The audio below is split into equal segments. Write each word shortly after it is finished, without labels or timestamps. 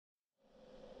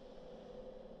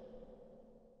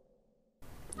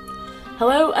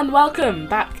Hello and welcome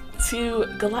back to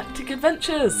Galactic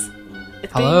Adventures.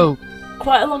 It's Hello. been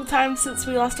quite a long time since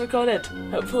we last recorded.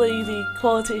 Hopefully the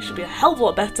quality should be a hell of a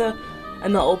lot better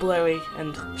and not all blurry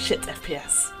and shit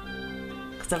FPS.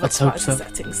 Because I've optimized the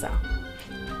settings now.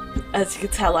 As you can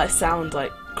tell, I sound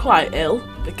like quite ill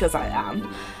because I am.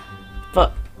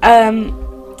 But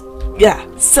yeah.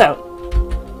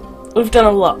 So we've done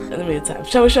a lot in the meantime.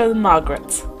 Shall we show them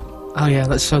Margaret? Oh yeah,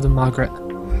 let's show them Margaret.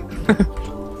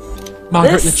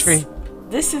 Margaret the tree.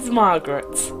 This is Margaret.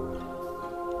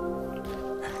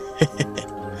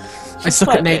 I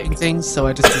suck at naming things, so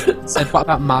I just said, "What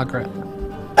about Margaret?"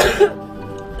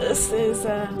 This is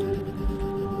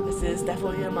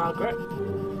definitely a Margaret.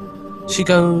 She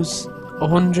goes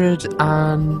 190.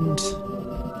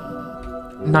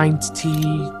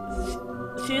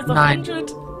 She is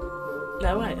 100.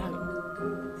 No, wait.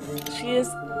 She is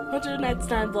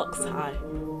 199 blocks high.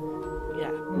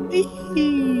 Yeah.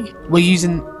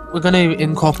 We're going to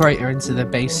incorporate her into the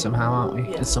base somehow, aren't we?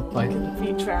 Yeah. At some point.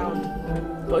 Reach round.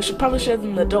 But we should probably show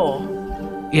them the door.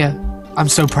 Yeah. I'm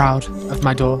so proud of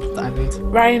my door that I made.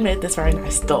 Ryan made this very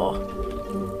nice door.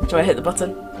 Do I hit the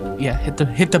button? Yeah, hit the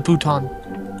button.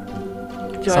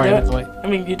 Do I do it? I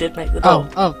mean, you did make the door.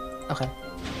 Oh, okay.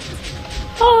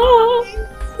 Oh,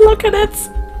 look at it!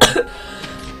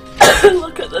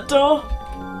 Look at the door.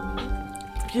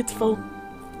 It's beautiful.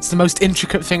 It's the most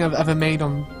intricate thing I've ever made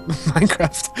on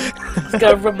Minecraft. I'm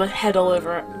gonna rub my head all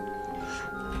over it.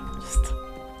 Just...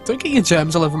 Don't get your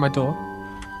germs all over my door.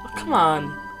 Oh, come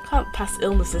on. Can't pass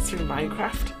illnesses through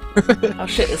Minecraft. Oh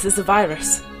shit, this is a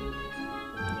virus.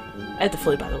 I had the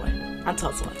flu, by the way. And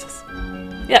tonsillitis.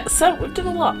 Yeah, so we've done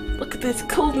a lot. Look at these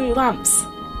cool new lamps.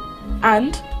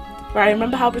 And, right,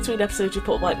 remember how between episodes you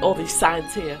put like all these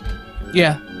signs here?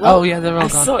 Yeah. Well, oh yeah, they're all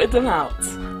gone. I sorted them out.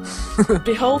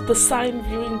 Behold the sign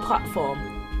viewing platform.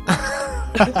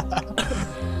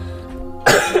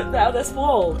 Now this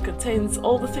wall contains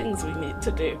all the things we need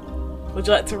to do. Would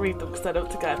you like to read them? Because I don't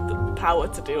think I have the power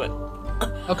to do it.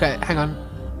 Okay, hang on.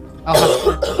 I'll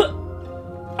have to...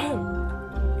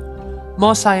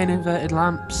 More cyan inverted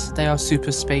lamps. They are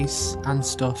super space and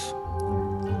stuff.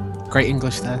 Great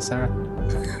English there, Sarah.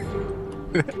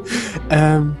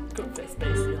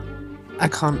 I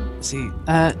can't see.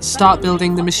 Start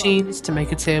building the machines to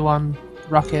make a tier 1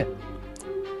 rocket.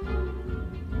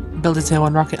 Build a tier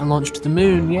 1 rocket and launch to the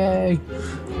moon. Yay!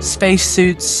 Space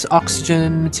suits,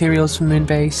 oxygen, materials from moon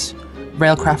base,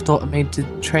 railcraft automated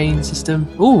train system.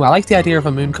 Ooh, I like the idea of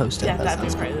a moon coaster. Yeah, that'd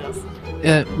be pretty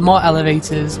awesome. More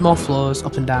elevators, more floors,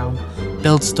 up and down.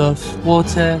 Build stuff.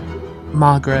 Water.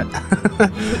 Margaret.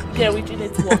 Yeah, we do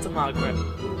need to water Margaret.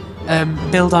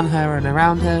 Build on her and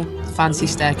around her. Fancy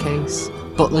staircase.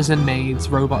 Butlers and maids.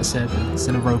 Robot servants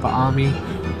and a robot army.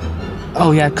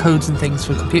 Oh yeah, codes and things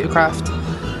for computer craft.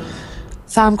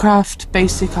 Thamcraft,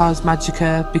 basic cars,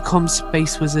 Magicka, become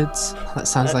space wizards. That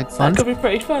sounds like fun. That could be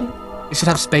pretty fun. We should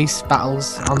have space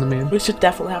battles on the moon. We should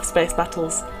definitely have space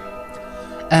battles.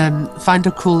 Find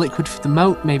a cool liquid for the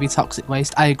moat, maybe toxic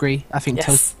waste. I agree. I think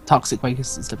yes. Toxic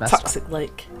waste is the best. Toxic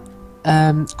lake.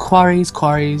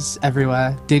 Quarries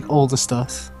everywhere. Dig all the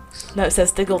stuff. No, it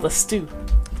says dig all the stew.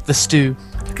 The stew.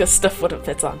 Because stuff wouldn't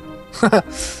fit on.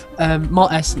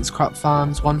 More essence crop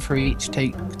farms, 1 for each,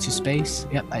 take to space.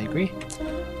 Yep, I agree.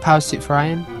 Power suit for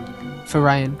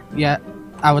Ryan. Yeah,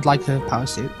 I would like a power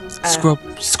suit. Scrub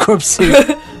suit.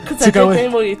 Because I did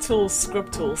name all your tools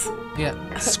scrub tools. Yeah,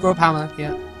 scrub hammer,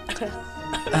 yeah.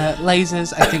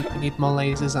 Lasers, I think we need more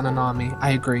lasers and an army.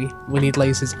 I agree. We need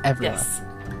lasers everywhere.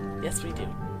 Yes, we do.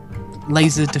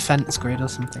 Laser defense grid or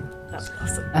something. That's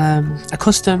awesome. A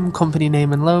custom company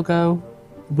name and logo.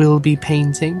 Will be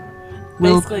painting.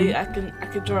 Basically, I can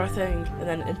draw a thing and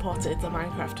then import it into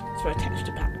Minecraft through a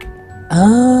texture pack.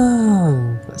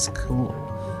 Oh, that's cool.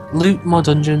 Loot more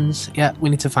dungeons. Yeah, we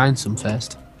need to find some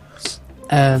first.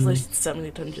 So many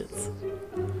dungeons.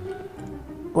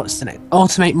 What's the name?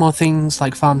 Automate more things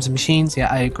like farms and machines. Yeah,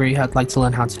 I agree. I'd like to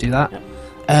learn how to do that. Yep.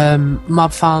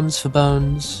 Mob farms for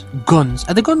bones. Guns.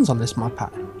 Are there guns on this mod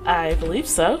pack? I believe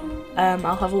so.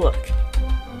 I'll have a look.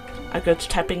 I go to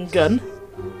type in gun.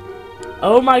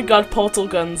 Oh my god, portal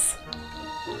guns.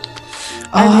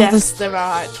 And yes, there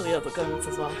are actually other guns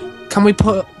as well. Can we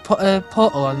put a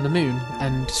portal on the moon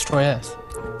and destroy Earth?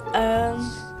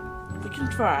 We can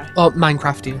try. Or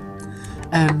Minecrafty.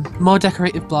 More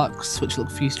decorative blocks which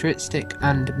look futuristic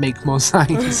and make more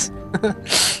signs.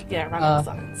 Yeah, random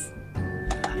signs.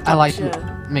 I like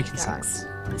making signs.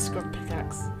 Scrub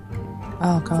pickaxe.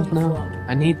 Oh god, no.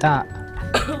 I need that.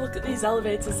 Look at these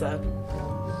elevators though.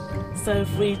 So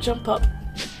if we jump up,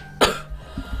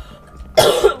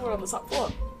 we're on the top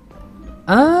floor.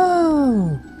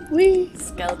 Oh, Whee!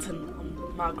 skeleton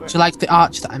on Margaret. Do you like the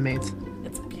arch that I made?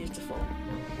 It's beautiful.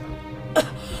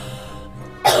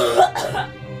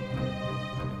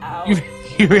 Ow.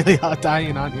 You really are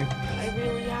dying, aren't you? I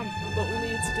really am, but we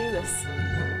need to do this.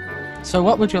 So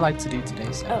what would you like to do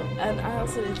today, sir? Oh, and I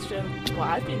also need to show what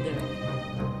I've been doing.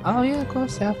 Oh yeah, of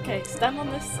course, yeah. Okay, stand on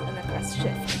this and then press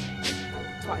shift.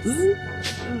 Twice. Ooh.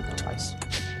 Twice.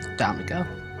 Down we go.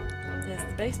 Here's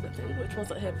the basement thing, which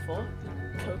wasn't here before.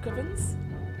 Coke ovens.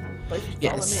 But if you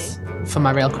follow Yes. me, For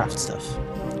my railcraft stuff.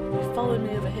 if you follow me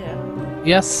over here,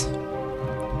 Yes.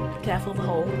 be careful of the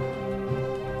hole.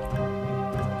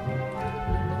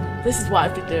 This is what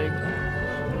I've been doing.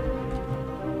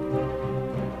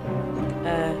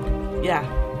 Yeah.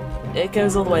 It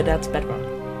goes all the way down to bedrock.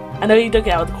 I know you dug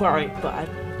it out of the quarry, but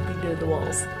I've been doing the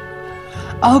walls.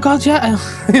 Oh god, yeah.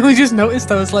 I only just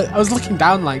noticed. I was looking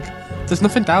down like, there's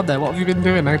nothing down there. What have you been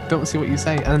doing? I don't see what you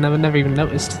say. And I never even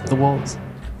noticed the walls.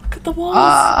 Look at the walls.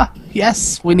 Ah,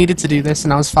 yes. We needed to do this,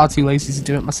 and I was far too lazy to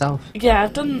do it myself. Yeah,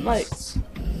 I've done like.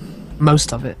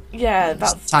 Most of it. Yeah,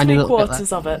 that's Tiny little bit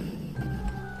 3/4 of it.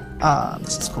 Ah,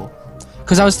 this is cool.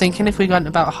 Because I was thinking if we went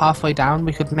about halfway down,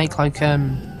 we could make like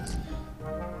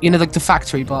you know, like the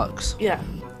factory blocks. Yeah.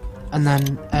 And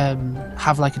then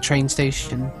have like a train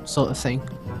station sort of thing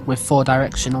with 4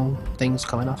 directional things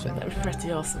coming off it. That'd be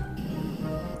pretty awesome.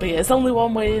 But yeah, there's only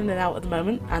one way in and out at the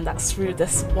moment, and that's through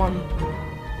this one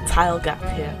tile gap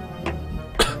here.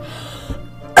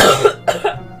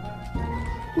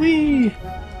 Whee!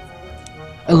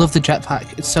 I love the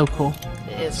jetpack. It's so cool.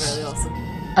 It is really awesome.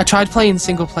 I tried playing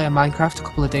single player Minecraft a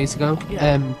couple of days ago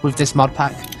with this mod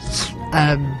pack.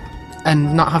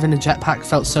 And not having a jetpack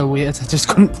felt so weird. I just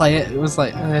couldn't play it. It was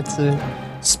like I had to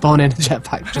spawn in a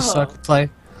jetpack just so I could play.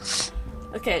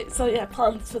 Okay, so yeah,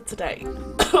 plans for today.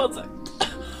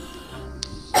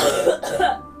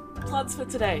 Plans for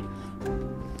today.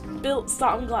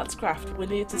 Start on Galacticraft. We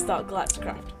need to start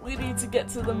Galacticraft. We need to get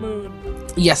to the moon.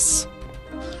 Yes.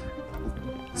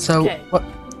 So okay. what?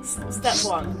 Step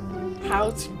 1.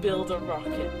 How to build a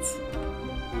rocket.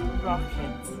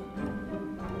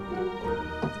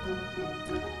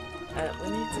 We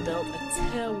need to build a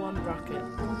tier 1 rocket.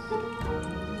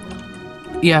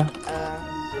 Yeah.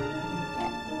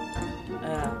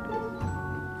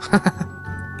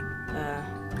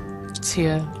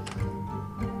 Tier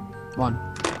 1.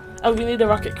 Oh, we need a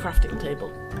rocket crafting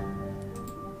table.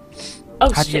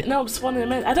 Oh How shit, no, I'm spawning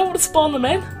them in. I don't want to spawn them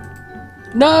in.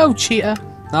 No, cheater.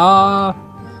 Ah.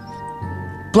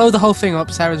 Blow the whole thing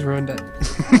up. Sarah's ruined it.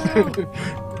 No.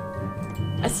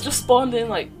 It's just spawned in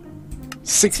like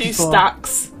 64. 2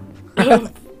 stacks. I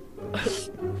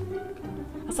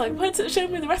was like, why did it show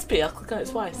me the recipe? I'll click on it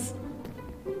twice.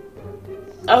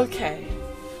 Okay.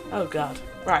 Oh god.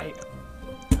 Right.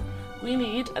 We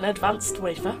need an advanced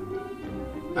wafer,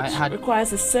 which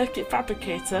requires a circuit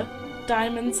fabricator,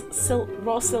 diamonds,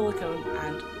 raw silicone,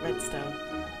 and redstone.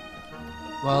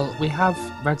 Well, we have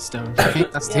redstone. I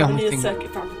think that's the only we need thing. a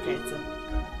circuit fabricator.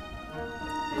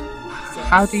 So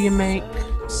How do you make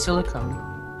silicone?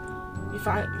 You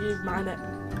mine it.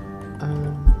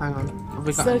 Hang on. Have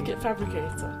we got Circuit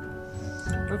fabricator.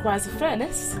 Requires a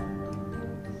furnace,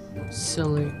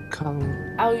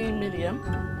 silicone? aluminium,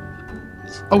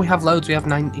 Oh, we have loads. We have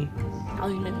 90.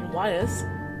 aluminium wires,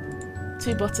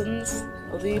 2 buttons,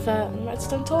 a lever, and a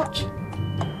redstone torch.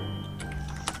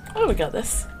 Oh, we got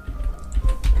this.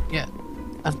 Yeah,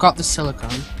 I've got the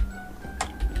silicone.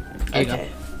 There you go.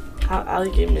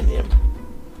 Aluminium.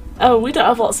 Oh, we don't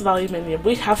have lots of aluminium.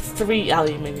 We have 3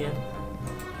 aluminium.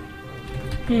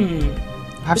 I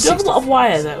have We do have a lot of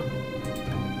wire though.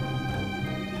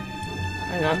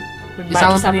 Hang on. We might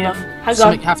just have enough. Hang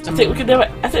on. I think we can do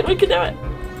it. I think we can do it.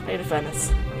 I need a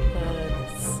furnace.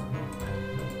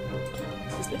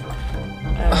 Excuse me.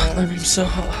 My room's so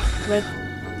hot.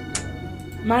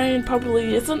 Mine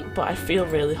probably isn't, but I feel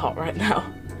really hot right now.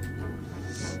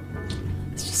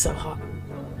 It's just so hot.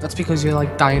 That's because you're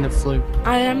like dying of flu.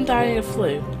 I am dying of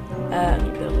flu.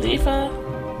 The lever.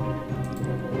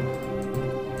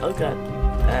 Oh god.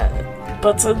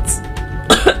 Buttons.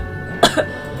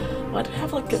 Why do I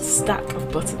have like a stack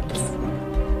of buttons?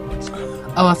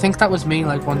 Oh, I think that was me.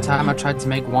 Like one time I tried to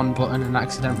make 1 button and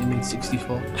accidentally made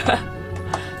 64. So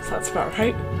that's about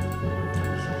right.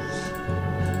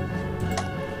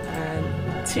 And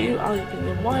 2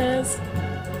 aluminium wires.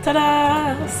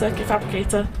 Ta-da! Circuit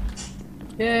fabricator.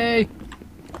 Yay!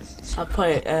 I'll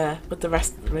play it with the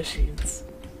rest of the machines.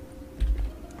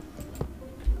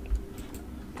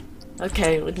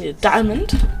 Okay, we need a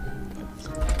diamond.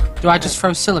 Do I just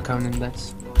throw silicone in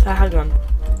this? Hang on.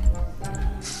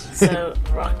 So,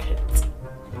 rocket.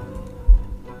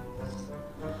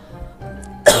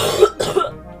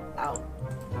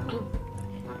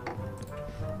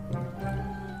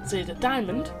 So you need a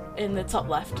diamond in the top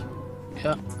left.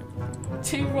 Yeah.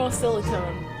 2 raw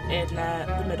silicone in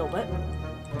the middle bit.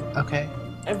 Okay.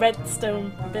 A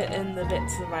redstone bit in the bit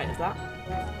to the right of that.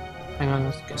 Hang on,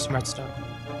 let's get some redstone.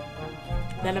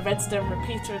 Then a redstone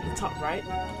repeater in the top right.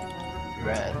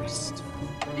 Redstone.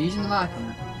 Are you using the mic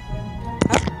on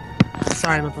it?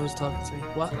 Sorry, my brother's talking to me.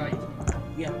 What? Right.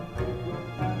 Yeah.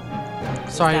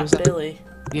 Sorry, That was that Billy?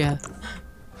 Yeah.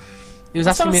 He was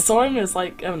Last time asking I me. saw him, it was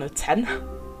like, I don't know, 10?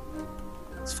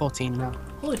 It's 14 now.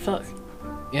 Holy fuck.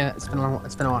 Yeah, it's been a while.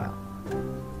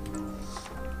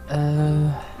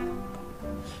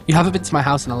 You haven't been to my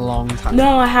house in a long time.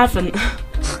 No, I haven't.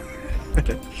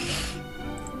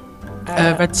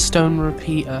 Redstone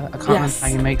repeater. I can't remember how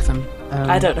you make them.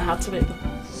 I don't know how to make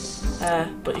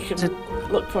them. But you can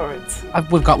look for it.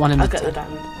 We've got one in I'll the get the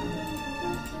diamond.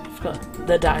 I've got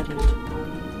the diamond.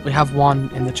 We have one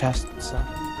in the chest, so.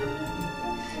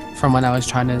 From when I was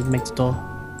trying to make the door.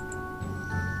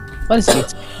 What is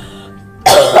it?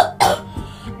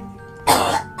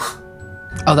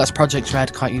 Oh, that's Project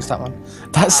Red. Can't use that one.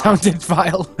 That sounded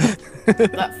vile.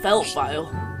 That felt vile.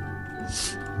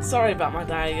 Sorry about my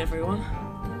dying, everyone.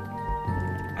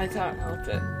 I can't help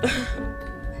it.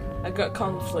 I got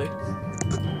con flu.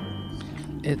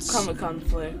 It's Comic-Con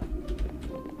flu.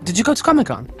 Did you go to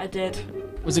Comic-Con? I did.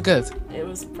 Was it good? It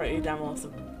was pretty damn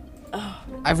awesome. Oh.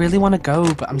 I really want to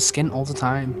go, but I'm skint all the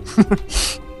time.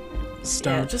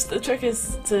 Yeah, just the trick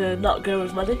is to not go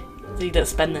with money, so you don't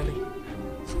spend any.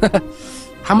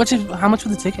 How much were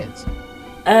the tickets?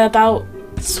 About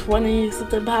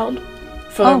 £20-something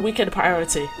for a weekend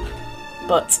priority.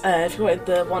 But if you wanted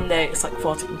the one day, it's like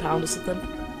 £14 or something.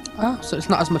 Oh, so it's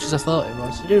not as much as I thought it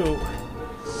was. No.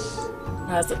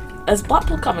 There's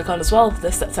Blackpool Comic Con as well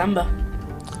this September.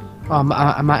 I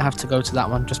might have to go to that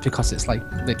one just because it's like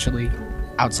literally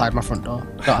outside my front door.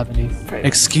 Don't have any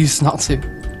excuse not to.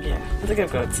 Yeah, I think I'm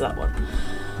going to that one.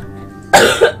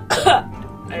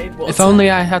 If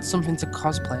only I had something to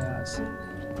cosplay as.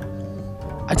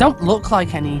 I don't look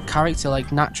like any character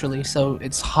like naturally, so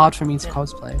it's hard for me to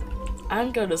cosplay.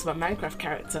 I'm going as my Minecraft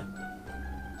character.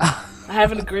 I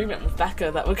have an agreement with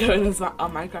Becca that we're going as our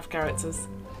Minecraft characters.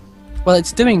 Well,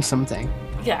 it's doing something.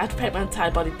 Yeah, I have to paint my entire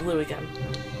body blue again.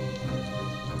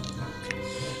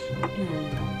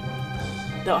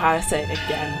 Don't how I say it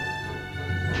again.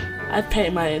 I've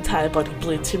painted my entire body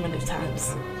blue too many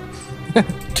times.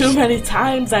 Too many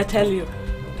times, I tell you.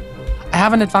 I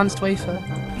have an advanced wafer.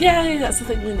 Yay, that's the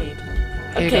thing we need.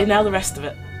 Okay, now the rest of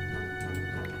it.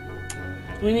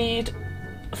 We need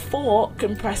 4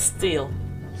 compressed steel.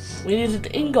 We need an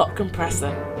ingot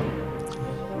compressor.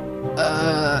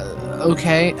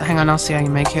 Okay. Hang on, I'll see how you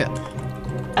make it.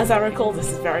 As I recall, this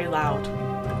is very loud.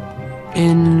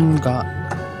 Ingot.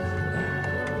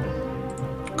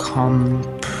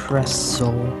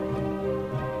 Compressor.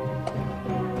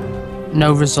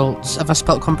 No results. Have I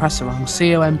spelled compressor wrong?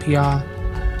 COMPRESSOR.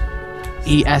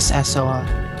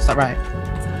 Is that right?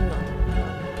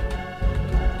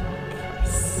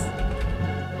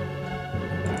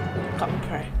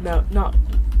 No, not.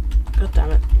 God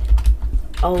damn it.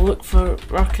 I'll look for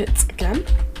rockets again.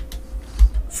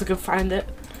 So I can find it.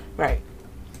 Right.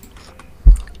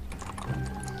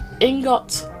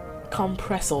 Ingot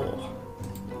compressor.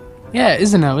 Yeah,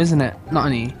 isn't it? Not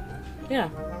an E. Yeah.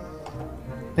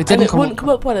 It didn't and it wouldn't come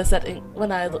up when I said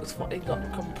when I looked for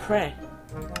ingot compre.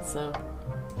 So.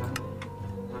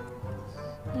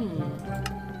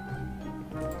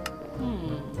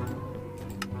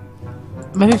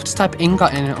 Maybe if you just type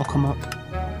ingot in, it'll come up.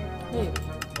 Maybe.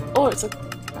 Oh, it's a.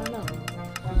 I don't know.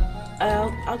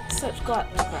 I'll search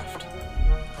Galactic Craft.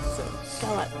 So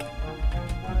Galactic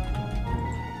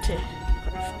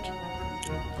Craft.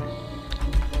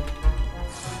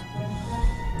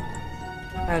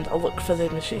 And I'll look for the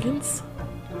machines.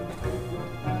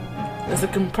 There's a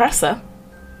compressor.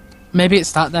 Maybe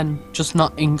it's that then, just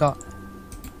not ingot.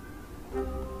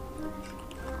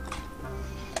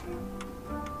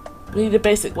 We need a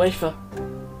basic wafer,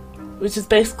 which is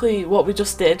basically what we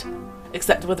just did,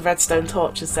 except with a redstone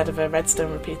torch instead of a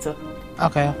redstone repeater.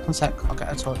 Okay, one sec, I'll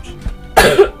get a torch.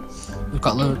 We've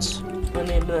got loads. We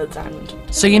need another diamond.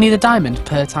 So you need a diamond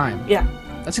per time? Yeah.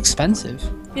 That's expensive.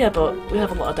 Yeah, but we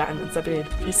have a lot of diamonds. I mean,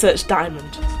 if you search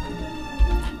diamond,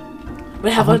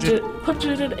 we have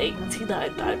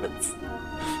 189 diamonds.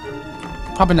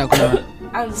 Probably not gonna.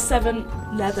 And 7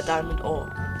 nether diamond ore.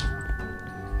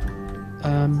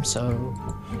 So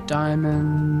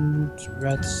diamond,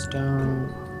 redstone,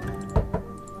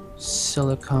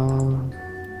 silicone,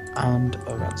 and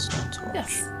a redstone torch.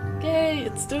 Yes. Yay,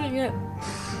 it's doing it.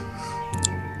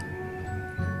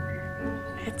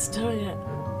 It's doing it.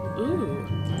 Ooh.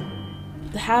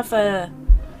 They have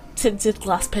tinted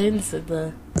glass panes in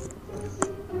the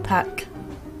pack.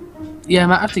 Yeah, I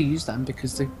might have to use them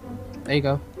because there you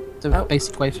go. The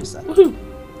basic wafers there. Woohoo!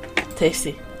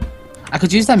 Tasty. I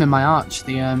could use them in my arch.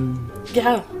 Yeah,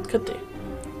 could do.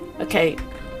 Okay.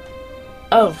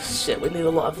 Oh shit, we need a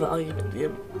lot of the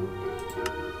aluminium.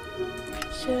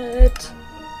 Shit.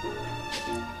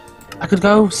 I could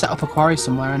go set up a quarry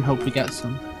somewhere and hope we get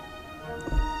some.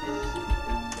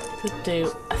 Could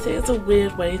do. I think it's a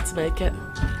weird way to make it.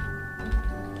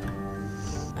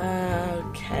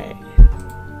 Okay.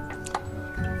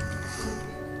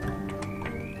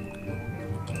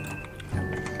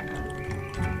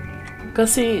 Go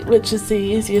see which is the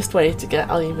easiest way to get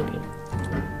aluminium.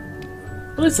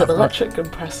 Oh, it's an electric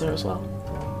compressor as well.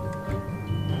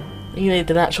 You need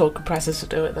an actual compressor to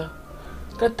do it though.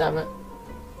 God damn it.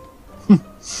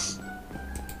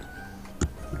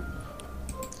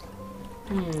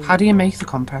 How do you make the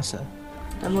compressor?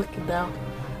 I'm looking now.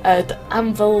 The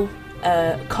anvil,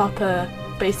 copper,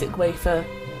 basic wafer,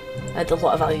 and a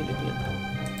lot of aluminium.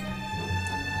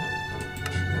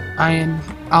 Iron.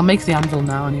 I'll make the anvil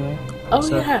now anyway. Oh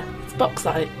yeah, it's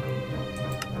bauxite.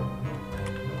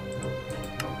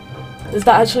 Is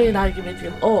that actually an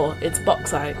aluminium or it's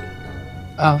bauxite?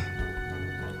 Oh.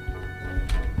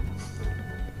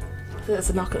 I think there's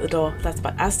a knock at the door. That's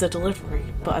by Asda delivery,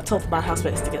 but I told my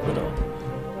housemates to get the door.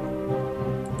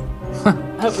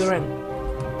 I hope they're in.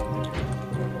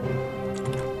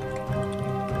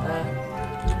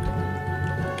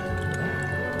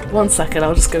 One second,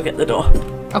 I'll just go get the door.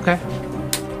 Okay.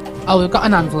 Oh, we've got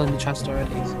an anvil in the chest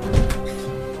already.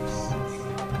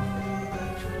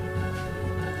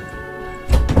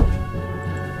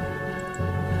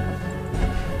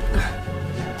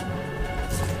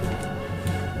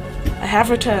 I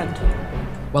have returned.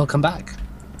 Welcome back.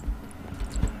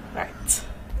 Right.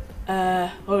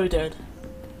 What are we doing?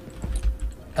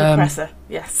 Compressor,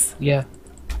 yes. Yeah.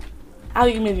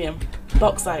 Aluminium.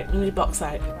 Bauxite. We need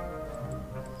bauxite.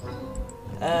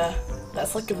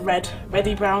 That's like a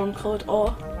reddy brown coloured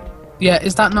ore. Yeah,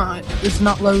 is that not? There's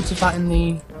not loads of that in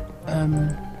the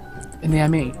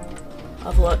ME.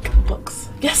 Have a look. Books.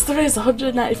 Yes, there is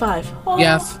 195. Oh.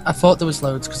 Yeah, I thought there was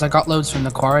loads because I got loads from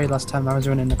the quarry last time I was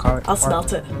running the quarry. I'll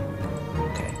smelt it.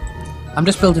 Okay. I'm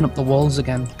just building up the walls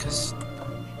again because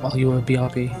while you were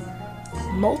BRB.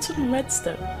 Molten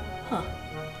redstone. Huh.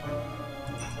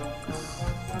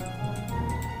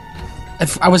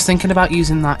 I was thinking about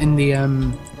using that in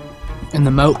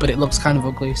the moat, but it looks kind of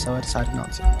ugly, so I decided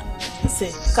not to. Let's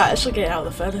see. Can't actually get it out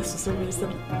of the furnace for some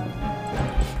reason.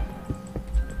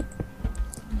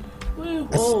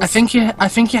 Woo, I think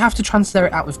you have to transfer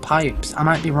it out with pipes. I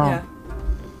might be wrong. Yeah.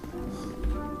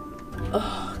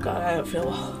 Oh god, I don't feel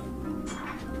well.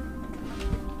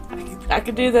 I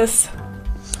can do this.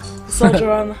 Soldier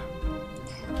on.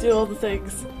 Do all the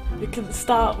things. We can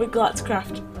start with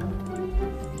Galacticraft.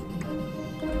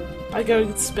 I'm going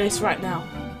into space right now.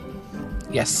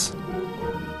 Yes.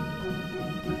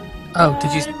 Oh,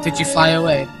 did you fly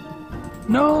away?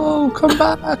 No, come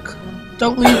back!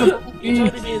 Don't leave me. You'd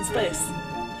already be in space.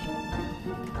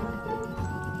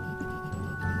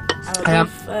 I am.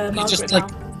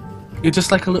 You're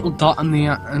just like a little dot on the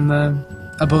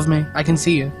above me. I can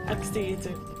see you. I can see you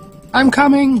too. I'm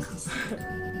coming.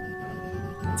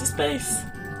 To space.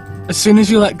 As soon as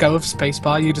you let go of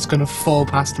spacebar, you're just gonna fall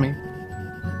past me.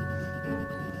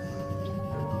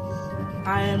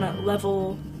 I am at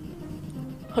level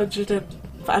 500.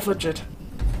 500.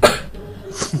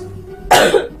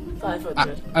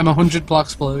 I'm 100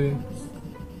 blocks below you.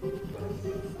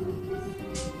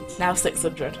 Now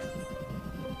 600.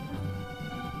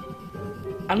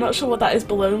 I'm not sure what that is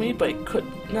below me, but it could...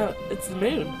 No, it's the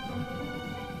moon.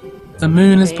 The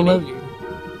moon is below you?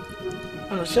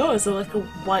 I'm not sure, is there like a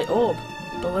white orb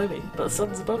below me, but the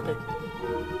sun's above me?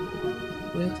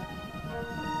 Weird.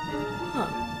 Huh.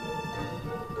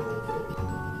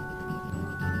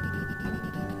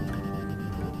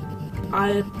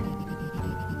 I'm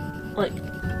like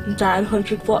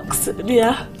 900 blocks in the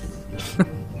air.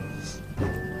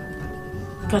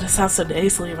 God, it sounds so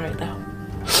nasally right now.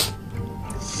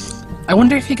 I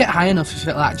wonder if you get high enough if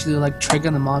it'll actually like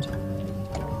trigger the mod.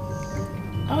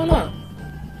 I don't know.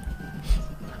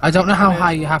 I don't know how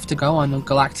high you have to go on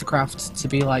Galacticraft to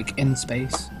be like in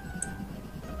space.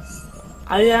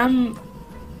 I am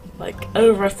like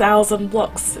over 1,000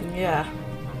 blocks in the air.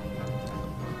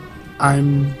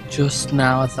 I'm just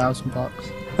now 1,000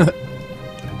 blocks.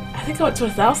 I think I went to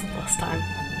 1,000 last time.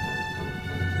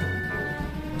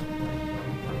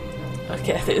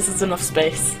 Okay, I think this is enough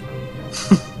space.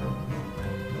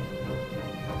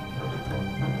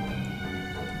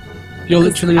 You're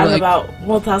literally I'm like... about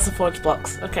 1,400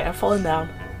 blocks. Okay, I'm falling down.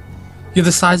 You're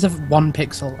the size of 1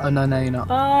 pixel. Oh, no, you're not.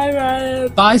 Bye,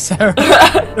 Ryan. Bye, Sarah.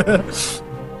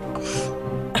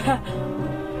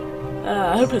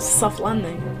 I hope it's a soft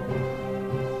landing.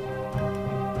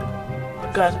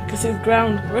 God, I can see the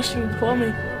ground rushing for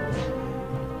me.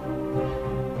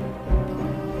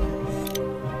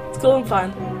 It's going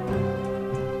fine.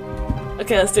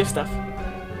 Okay, let's do stuff.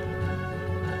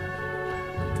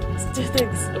 Let's do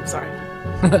things. Oh, sorry.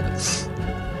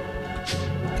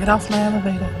 Get off my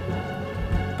elevator.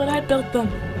 But I built them.